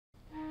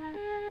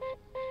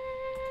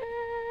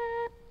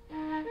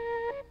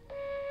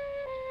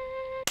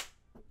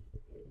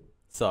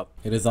Sup?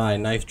 It is I,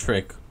 Knife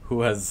Trick,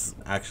 who has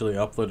actually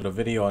uploaded a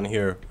video on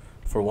here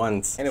for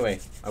once. Anyway,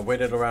 I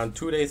waited around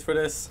 2 days for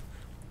this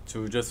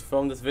to just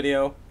film this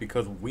video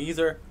because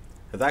Weezer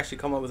has actually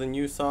come up with a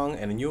new song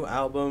and a new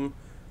album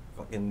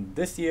fucking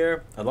this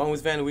year along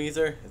with Van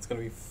Weezer. It's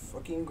gonna be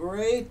fucking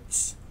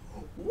great.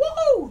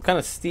 Woo! Kind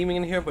of steaming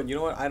in here, but you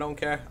know what? I don't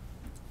care.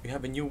 We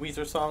have a new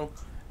Weezer song.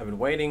 I've been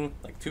waiting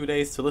like 2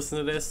 days to listen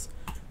to this.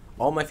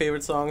 All my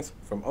favorite songs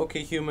from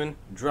OK Human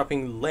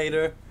dropping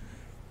later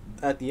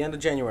at the end of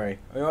January.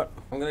 You know what?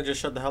 I'm gonna just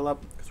shut the hell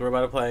up because we're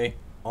about to play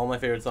all my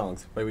favorite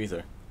songs by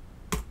Weezer.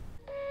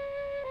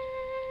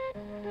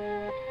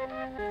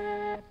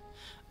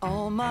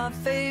 All my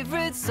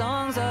favorite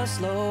songs are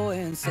slow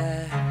and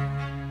sad.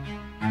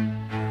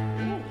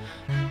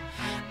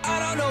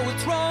 I don't know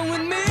what's wrong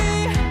with me.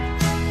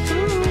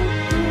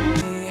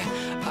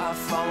 I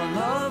fall in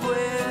love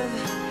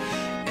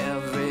with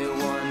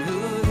everyone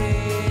who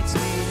hates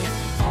me.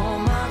 All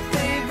my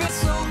favorites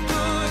so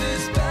good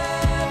is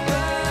bad,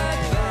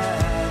 bad,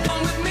 bad.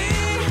 Wrong with me.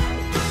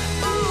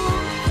 Ooh,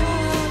 ooh,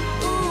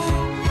 ooh.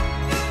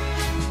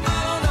 I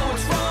don't know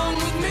what's wrong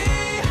with me.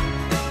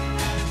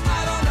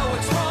 I don't know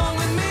what's wrong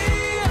with me.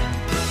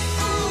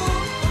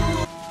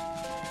 Ooh, ooh.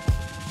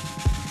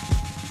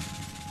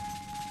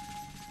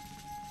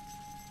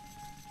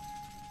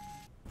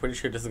 Pretty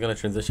sure this is gonna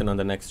transition on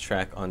the next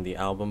track on the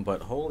album,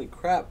 but holy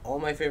crap, all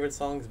my favorite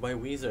songs by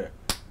Weezer.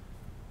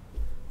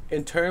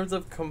 In terms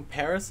of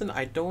comparison,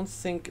 I don't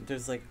think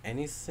there's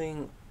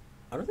anything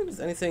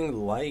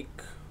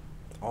like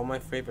all my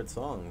favorite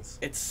songs.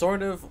 It's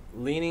sort of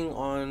leaning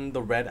on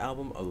the Red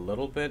album a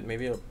little bit,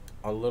 maybe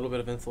a little bit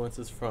of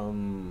influences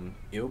from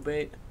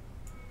Illbait.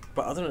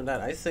 But other than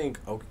that, I think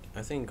all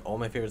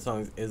my favorite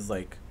songs is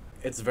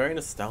it's very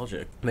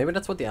nostalgic. Maybe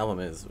that's what the album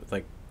is. It's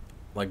like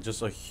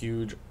just a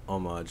huge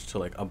homage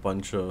to a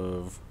bunch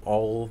of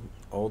old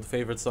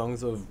favorite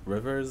songs of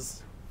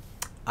Rivers.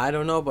 I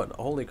don't know, but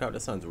holy crap,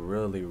 that sounds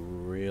really,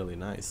 really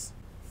nice.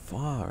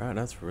 Far out,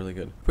 that's really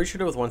good. Pretty sure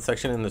there was one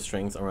section in the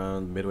strings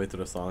around midway through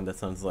the song that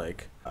sounds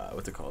like,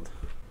 what's it called?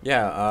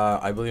 Yeah,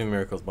 I Believe in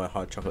Miracles by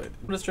Hot Chocolate.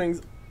 The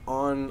strings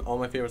on all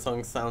my favorite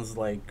songs sounds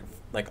like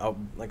a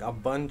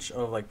bunch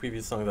of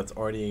previous songs that's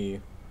already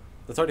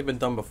been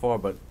done before,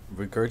 but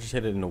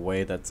regurgitated in a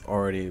way that's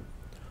already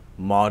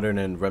modern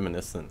and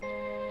reminiscent.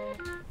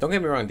 Don't get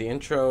me wrong, the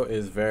intro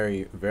is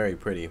very, very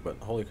pretty, but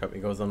holy crap, it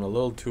goes on a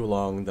little too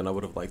long than I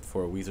would have liked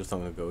for a Weezer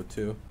song to go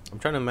to. I'm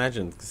trying to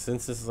imagine,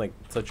 since this is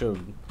such a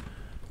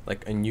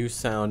new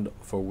sound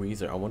for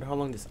Weezer, I wonder how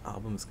long this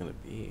album is gonna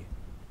be.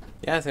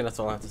 Yeah, I think that's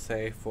all I have to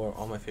say for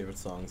all my favorite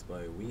songs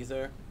by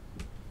Weezer.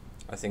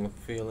 I think I'm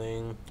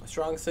feeling a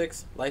strong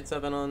 6, light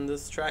 7 on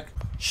this track.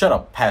 Shut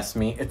up, past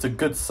me. It's a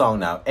good song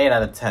now. 8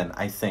 out of 10,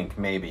 I think,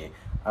 maybe.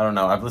 I don't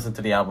know. I've listened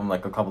to the album a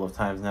couple of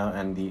times now,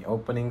 and the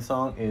opening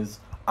song is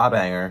a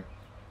banger.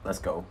 Let's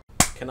go.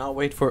 Cannot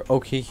wait for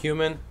OK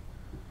Human.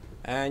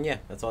 And yeah,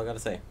 that's all I gotta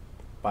say.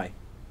 Bye.